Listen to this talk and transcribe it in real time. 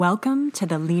Welcome to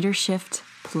the Leadership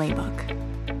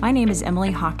Playbook. My name is Emily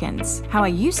Hawkins. How I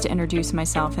used to introduce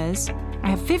myself is,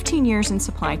 I have 15 years in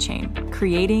supply chain,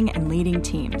 creating and leading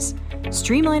teams,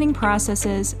 streamlining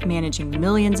processes, managing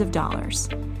millions of dollars.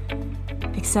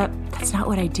 Except that's not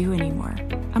what I do anymore.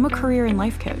 I'm a career and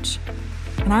life coach,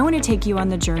 and I want to take you on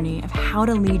the journey of how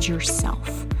to lead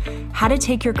yourself, how to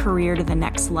take your career to the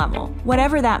next level,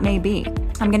 whatever that may be.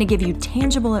 I'm going to give you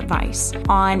tangible advice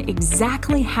on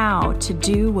exactly how to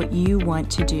do what you want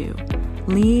to do.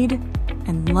 Lead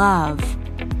and love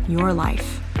your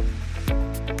life.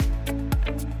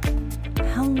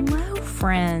 Hello,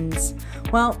 friends.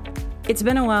 Well, it's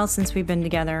been a while since we've been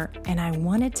together, and I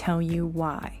want to tell you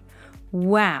why.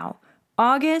 Wow.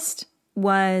 August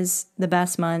was the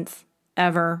best month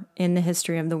ever in the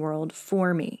history of the world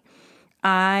for me.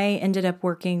 I ended up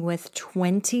working with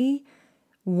 20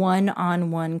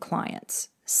 one-on-one clients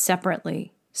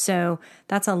separately. So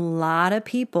that's a lot of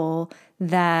people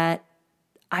that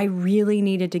I really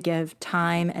needed to give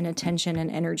time and attention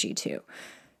and energy to.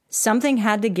 Something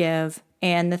had to give,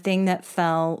 and the thing that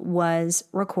fell was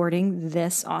recording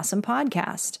this awesome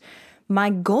podcast.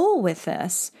 My goal with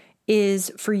this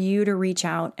is for you to reach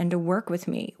out and to work with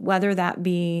me, whether that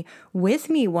be with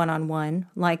me one-on-one,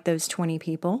 like those 20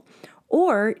 people,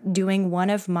 or doing one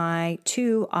of my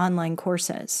 2 online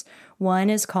courses. One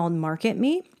is called Market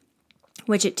Me,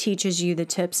 which it teaches you the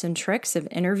tips and tricks of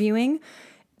interviewing.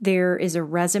 There is a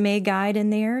resume guide in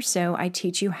there, so I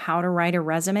teach you how to write a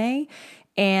resume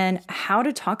and how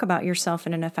to talk about yourself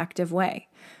in an effective way.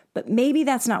 But maybe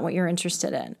that's not what you're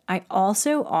interested in. I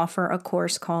also offer a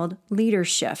course called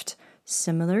Leadership,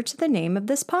 similar to the name of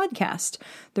this podcast.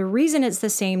 The reason it's the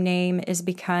same name is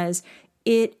because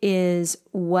it is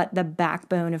what the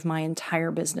backbone of my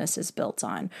entire business is built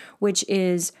on, which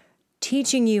is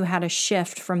teaching you how to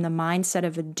shift from the mindset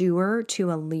of a doer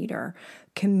to a leader,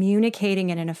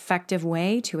 communicating in an effective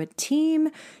way to a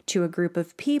team, to a group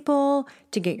of people,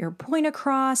 to get your point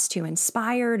across, to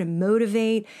inspire, to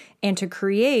motivate, and to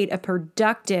create a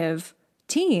productive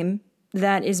team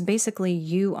that is basically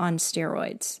you on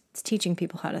steroids. It's teaching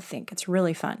people how to think. It's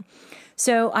really fun.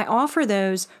 So I offer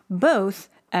those both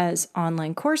as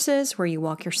online courses where you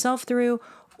walk yourself through,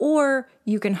 or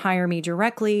you can hire me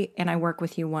directly and I work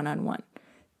with you one-on-one.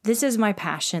 This is my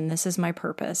passion. This is my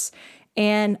purpose.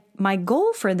 And my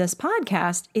goal for this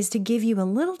podcast is to give you a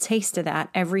little taste of that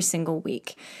every single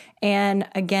week. And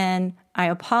again, I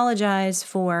apologize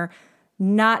for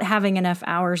not having enough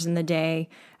hours in the day.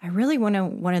 I really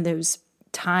want one of those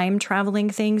time traveling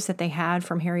things that they had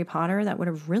from Harry Potter that would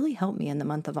have really helped me in the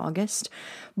month of August.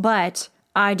 But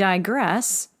I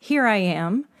digress. Here I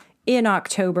am in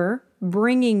October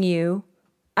bringing you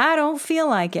I Don't Feel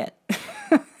Like It.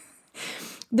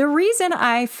 The reason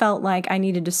I felt like I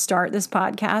needed to start this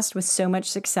podcast with so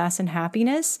much success and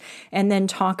happiness and then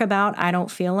talk about I don't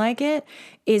feel like it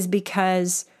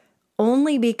is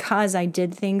only because I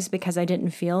did things because I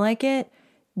didn't feel like it,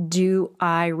 do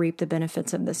I reap the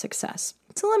benefits of the success.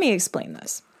 So let me explain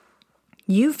this.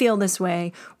 You feel this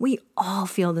way. We all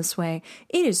feel this way.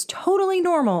 It is totally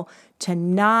normal to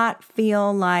not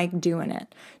feel like doing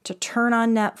it, to turn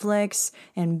on Netflix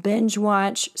and binge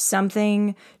watch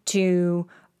something, to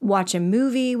watch a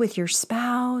movie with your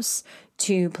spouse,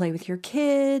 to play with your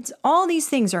kids. All these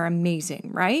things are amazing,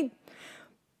 right?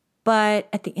 But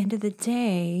at the end of the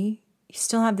day, you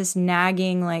still have this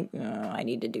nagging like, oh, I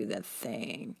need to do that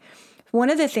thing. One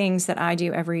of the things that I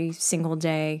do every single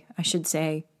day, I should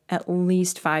say, at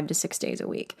least 5 to 6 days a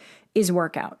week, is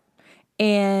workout.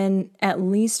 And at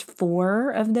least 4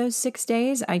 of those 6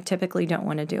 days, I typically don't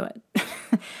want to do it.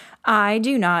 I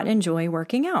do not enjoy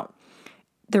working out.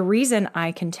 The reason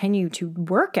I continue to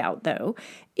work out, though,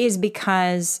 is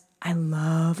because I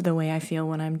love the way I feel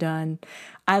when I'm done.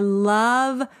 I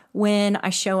love when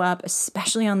I show up,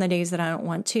 especially on the days that I don't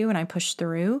want to and I push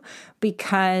through,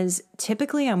 because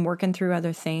typically I'm working through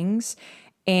other things.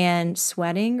 And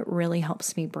sweating really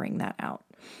helps me bring that out.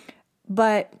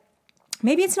 But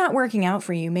maybe it's not working out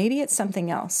for you. Maybe it's something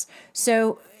else.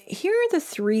 So here are the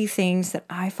 3 things that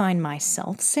I find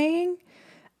myself saying.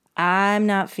 I'm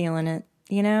not feeling it.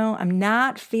 I'm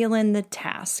not feeling the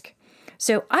task.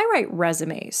 So I write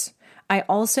resumes. I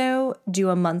also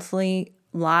do a monthly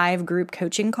live group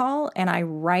coaching call, and I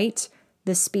write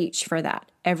the speech for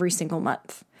that every single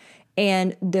month.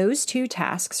 And those 2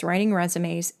 tasks, writing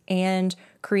resumes and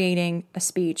creating a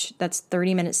speech that's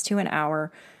 30 minutes to an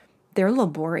hour, they're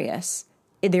laborious.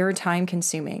 They're time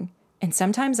consuming. And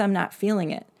sometimes I'm not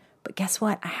feeling it. But guess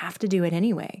what? I have to do it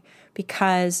anyway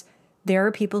because there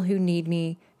are people who need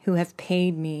me, who have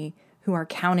paid me, who are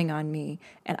counting on me.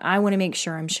 And I want to make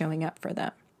sure I'm showing up for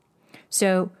them.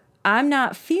 So I'm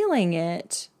not feeling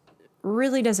it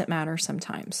really doesn't matter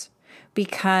sometimes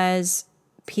because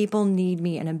people need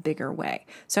me in a bigger way.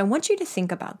 So I want you to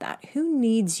think about that. Who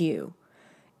needs you?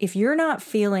 If you're not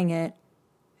feeling it,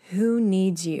 who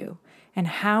needs you? And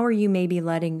how are you maybe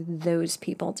letting those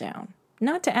people down?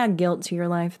 Not to add guilt to your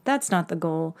life. That's not the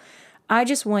goal. I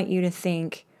just want you to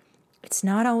think it's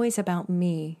not always about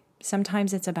me.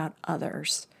 Sometimes it's about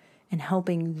others and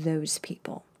helping those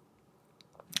people.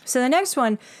 So the next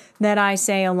one that I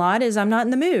say a lot is I'm not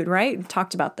in the mood, right? We've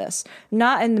talked about this.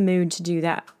 Not in the mood to do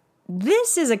that.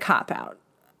 This is a cop-out.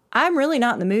 I'm really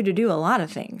not in the mood to do a lot of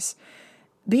things.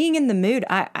 Being in the mood,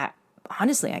 I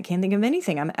honestly, I can't think of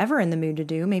anything I'm ever in the mood to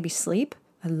do. Maybe sleep.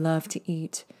 I love to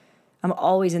eat. I'm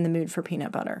always in the mood for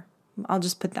peanut butter. I'll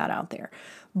just put that out there.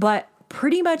 But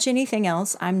pretty much anything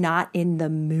else, I'm not in the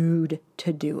mood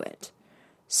to do it.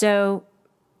 So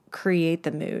create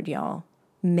the mood, y'all.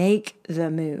 Make the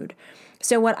mood.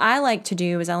 So what I like to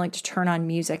do is I like to turn on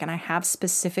music, and I have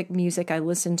specific music I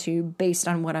listen to based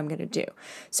on what I'm going to do.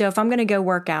 So if I'm going to go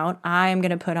work out, I am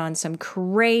going to put on some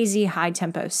crazy high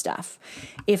tempo stuff.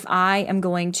 If I am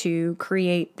going to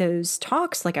create those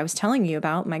talks like I was telling you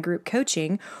about, my group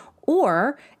coaching,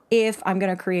 or if I'm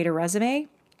going to create a resume,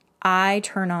 I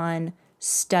turn on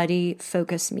study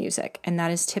focus music, and that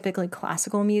is typically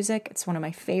classical music. It's one of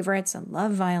my favorites. I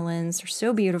love violins. They're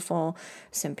so beautiful.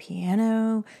 Some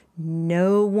piano,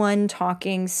 no one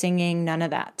talking, singing, none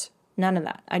of that. None of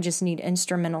that. I just need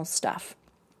instrumental stuff.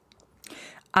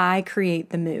 I create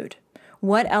the mood.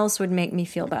 What else would make me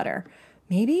feel better?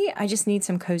 Maybe I just need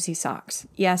some cozy socks.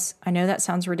 Yes, I know that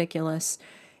sounds ridiculous.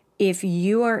 If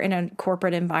you are in a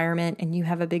corporate environment and you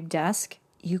have a big desk,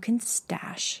 you can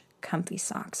stash comfy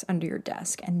socks under your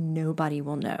desk and nobody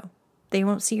will know. They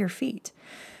won't see your feet.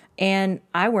 And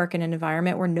I work in an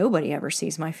environment where nobody ever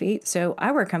sees my feet, so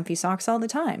I wear comfy socks all the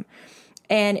time.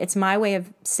 And it's my way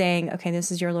of saying, okay,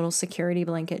 this is your little security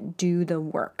blanket, do the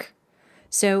work.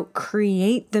 So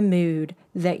create the mood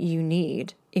that you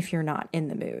need if you're not in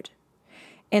the mood.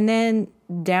 And then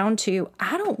down to,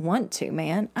 I don't want to,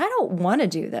 man. I don't want to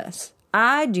do this.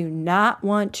 I do not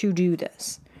want to do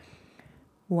this.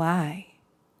 Why?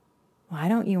 Why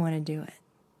don't you want to do it?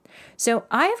 So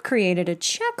I have created a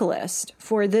checklist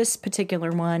for this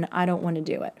particular one. I don't want to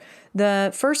do it.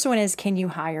 The first one is, can you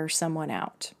hire someone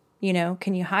out? You know,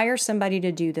 can you hire somebody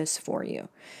to do this for you?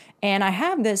 And I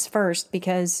have this first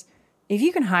because if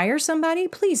you can hire somebody,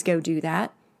 please go do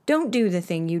that. Don't do the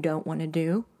thing you don't want to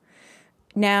do.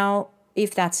 Now,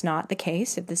 if that's not the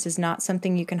case, if this is not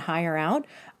something you can hire out,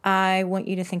 I want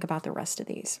you to think about the rest of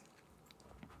these.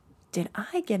 Did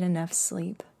I get enough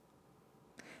sleep?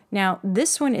 Now,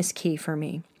 this one is key for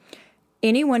me.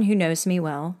 Anyone who knows me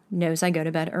well knows I go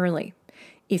to bed early.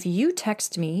 If you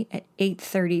text me at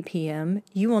 8:30 p.m.,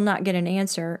 you will not get an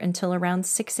answer until around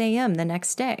 6 a.m. the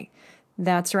next day.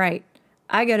 That's right.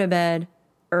 I go to bed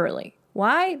early.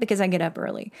 Why? Because I get up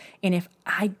early. And if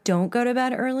I don't go to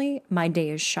bed early, my day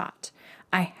is shot.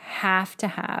 I have to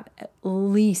have at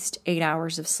least 8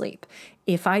 hours of sleep.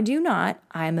 If I do not,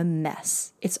 I'm a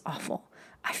mess. It's awful.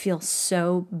 I feel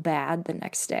so bad the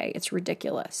next day. It's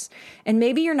ridiculous. And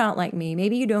maybe you're not like me.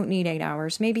 Maybe you don't need 8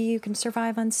 hours. Maybe you can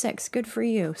survive on 6. Good for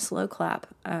you. Slow clap.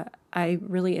 I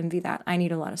really envy that. I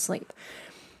need a lot of sleep.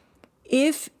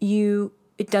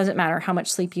 It doesn't matter how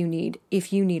much sleep you need.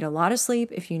 If you need a lot of sleep,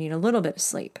 if you need a little bit of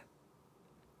sleep,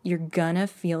 you're gonna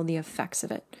feel the effects of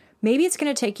it. Maybe it's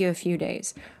gonna take you a few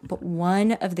days, but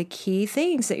one of the key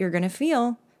things that you're gonna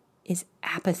feel is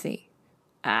apathy.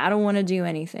 I don't want to do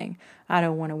anything. I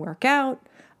don't want to work out.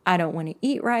 I don't want to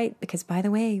eat right. Because by the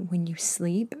way, when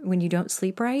you don't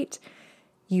sleep right,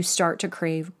 you start to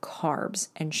crave carbs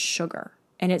and sugar.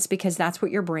 And it's because that's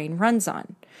what your brain runs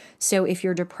on. So if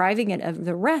you're depriving it of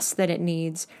the rest that it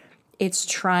needs, it's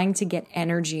trying to get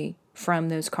energy from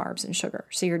those carbs and sugar.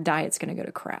 So your diet's going to go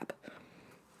to crap.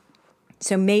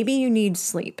 So maybe you need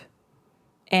sleep.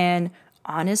 And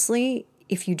honestly,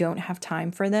 if you don't have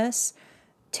time for this,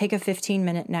 take a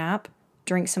 15-minute nap,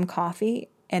 drink some coffee,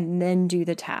 and then do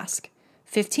the task.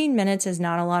 15 minutes is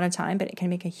not a lot of time, but it can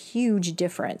make a huge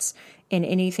difference in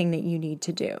anything that you need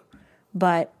to do.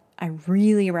 But I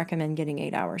really recommend getting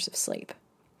 8 hours of sleep.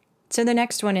 So the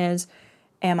next one is,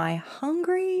 am I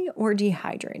hungry or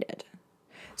dehydrated?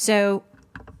 So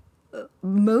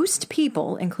most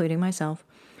people, including myself,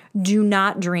 do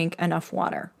not drink enough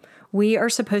water. We are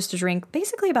supposed to drink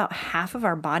basically about half of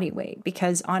our body weight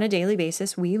because on a daily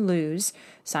basis,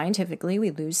 scientifically,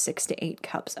 we lose 6 to 8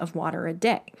 cups of water a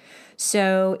day.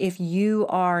 So if you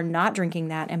are not drinking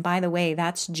that, and by the way,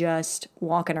 that's just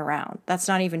walking around. That's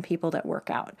not even people that work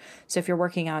out. So if you're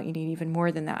working out, you need even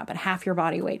more than that. But half your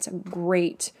body weight's a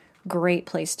great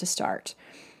place to start.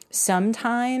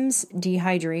 Sometimes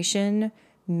dehydration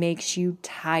makes you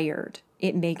tired.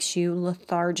 It makes you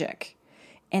lethargic.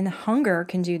 And hunger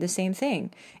can do the same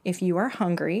thing. If you are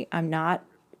hungry, I'm not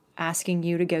asking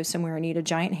you to go somewhere and eat a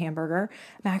giant hamburger.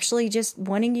 I'm actually just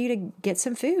wanting you to get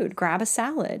some food, grab a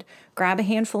salad, grab a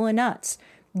handful of nuts,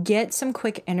 get some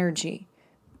quick energy.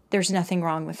 There's nothing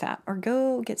wrong with that. Or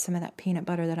go get some of that peanut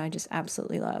butter that I just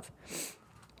absolutely love.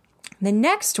 The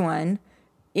next one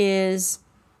is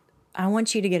I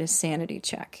want you to get a sanity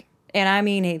check. And I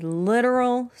mean a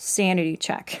literal sanity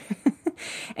check.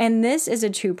 And this is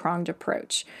a two-pronged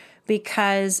approach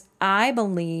because I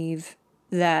believe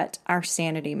that our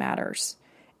sanity matters.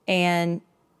 And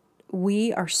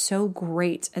we are so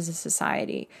great as a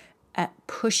society at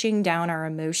pushing down our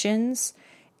emotions,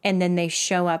 and then they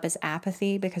show up as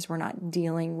apathy because we're not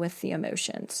dealing with the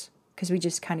emotions, because we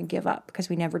just kind of give up because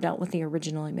we never dealt with the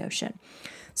original emotion.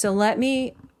 So let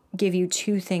me give you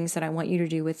 2 things that I want you to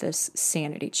do with this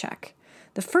sanity check.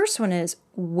 The first one is,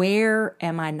 where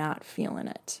am I not feeling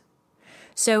it?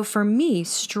 So for me,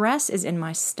 stress is in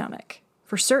my stomach.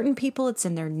 For certain people, it's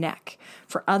in their neck.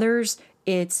 For others,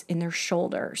 it's in their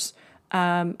shoulders.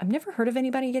 I've never heard of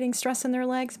anybody getting stress in their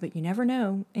legs, but you never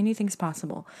know. Anything's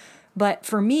possible. But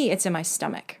for me, it's in my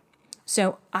stomach.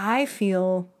 So I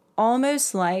feel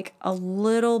almost like a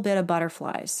little bit of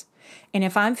butterflies. And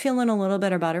if I'm feeling a little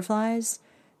bit of butterflies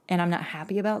and I'm not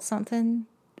happy about something,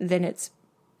 then it's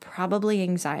probably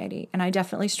anxiety. And I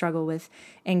definitely struggle with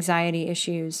anxiety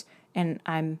issues. And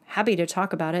I'm happy to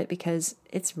talk about it because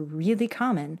it's really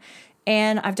common.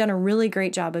 And I've done a really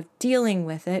great job of dealing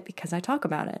with it because I talk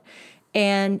about it.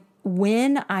 And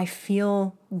when I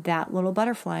feel that little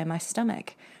butterfly in my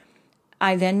stomach,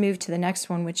 I then move to the next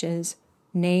one, which is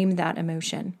name that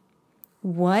emotion.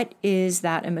 What is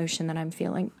that emotion that I'm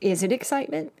feeling? Is it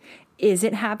excitement? Is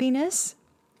it happiness?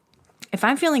 If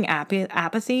I'm feeling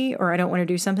apathy or I don't want to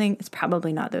do something, it's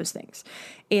probably not those things.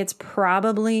 It's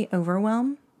probably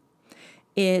overwhelm.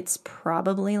 It's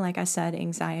probably, like I said,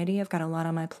 anxiety. I've got a lot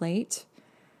on my plate.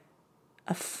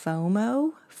 A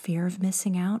FOMO, fear of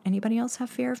missing out. Anybody else have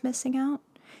fear of missing out?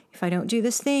 If I don't do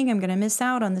this thing, I'm going to miss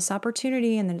out on this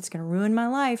opportunity and then it's going to ruin my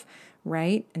life,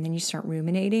 right? And then you start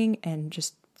ruminating and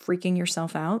just freaking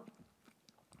yourself out.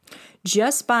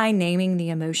 Just by naming the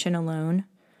emotion alone,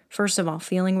 first of all,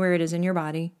 feeling where it is in your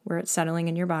body, where it's settling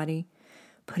in your body,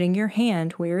 putting your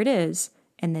hand where it is,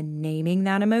 and then naming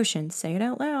that emotion. Say it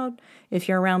out loud. If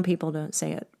you're around people, don't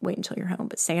say it. Wait until you're home,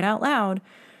 but say it out loud.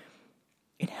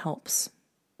 It helps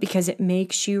because it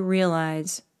makes you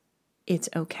realize it's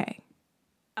okay.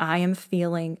 I am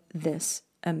feeling this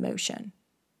emotion.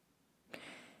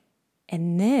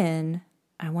 And then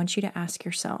I want you to ask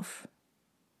yourself,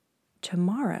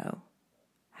 tomorrow,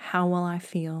 how will I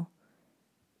feel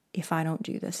if I don't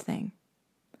do this thing?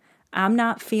 I'm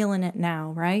not feeling it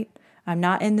now, right? I'm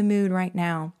not in the mood right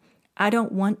now. I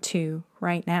don't want to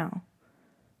right now.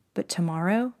 But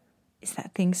tomorrow, is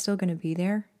that thing still going to be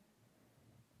there?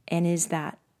 And is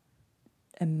that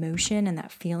emotion and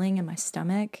that feeling in my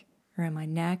stomach or in my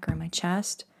neck or in my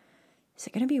chest, is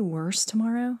it going to be worse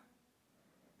tomorrow?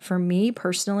 For me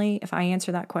personally, if I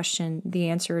answer that question, the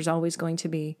answer is always going to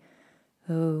be,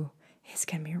 oh, it's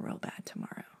going to be real bad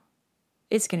tomorrow.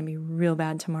 It's going to be real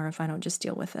bad tomorrow if I don't just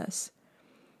deal with this.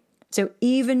 So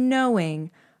even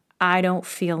knowing I don't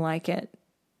feel like it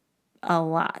a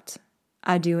lot,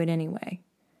 I do it anyway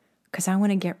because I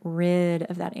want to get rid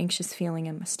of that anxious feeling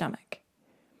in my stomach.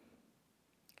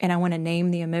 And I want to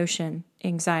name the emotion,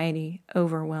 anxiety,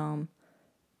 overwhelm,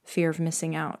 fear of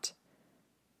missing out.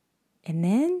 And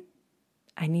then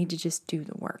I need to just do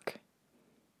the work.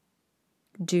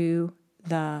 Do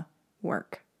the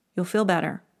work. You'll feel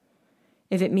better.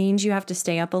 If it means you have to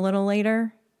stay up a little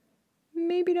later,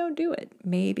 maybe don't do it.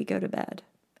 Maybe go to bed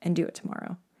and do it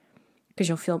tomorrow because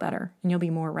you'll feel better and you'll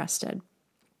be more rested.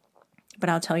 But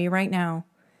I'll tell you right now,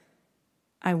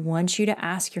 I want you to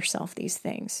ask yourself these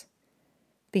things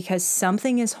because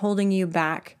something is holding you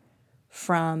back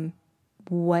from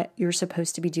what you're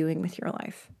supposed to be doing with your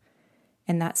life.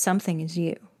 And that something is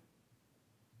you.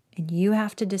 And you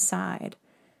have to decide,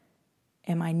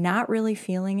 am I not really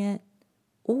feeling it?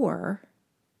 Or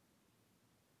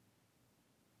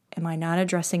am I not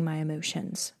addressing my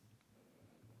emotions?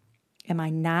 Am I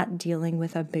not dealing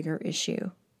with a bigger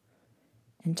issue?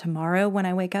 And tomorrow when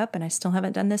I wake up and I still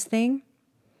haven't done this thing,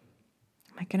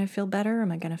 am I going to feel better or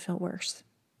am I going to feel worse?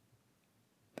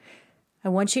 I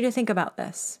want you to think about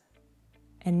this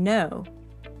and know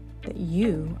that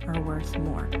you are worth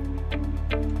more.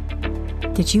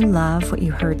 Did you love what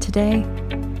you heard today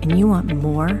and you want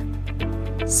more?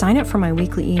 Sign up for my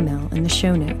weekly email in the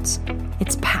show notes.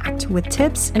 It's packed with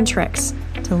tips and tricks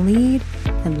to lead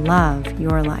and love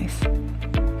your life.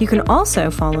 You can also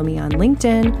follow me on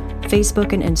LinkedIn,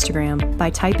 Facebook, and Instagram by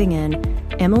typing in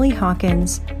Emily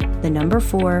Hawkins, the number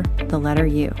 4, the letter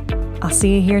U. I'll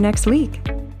see you here next week.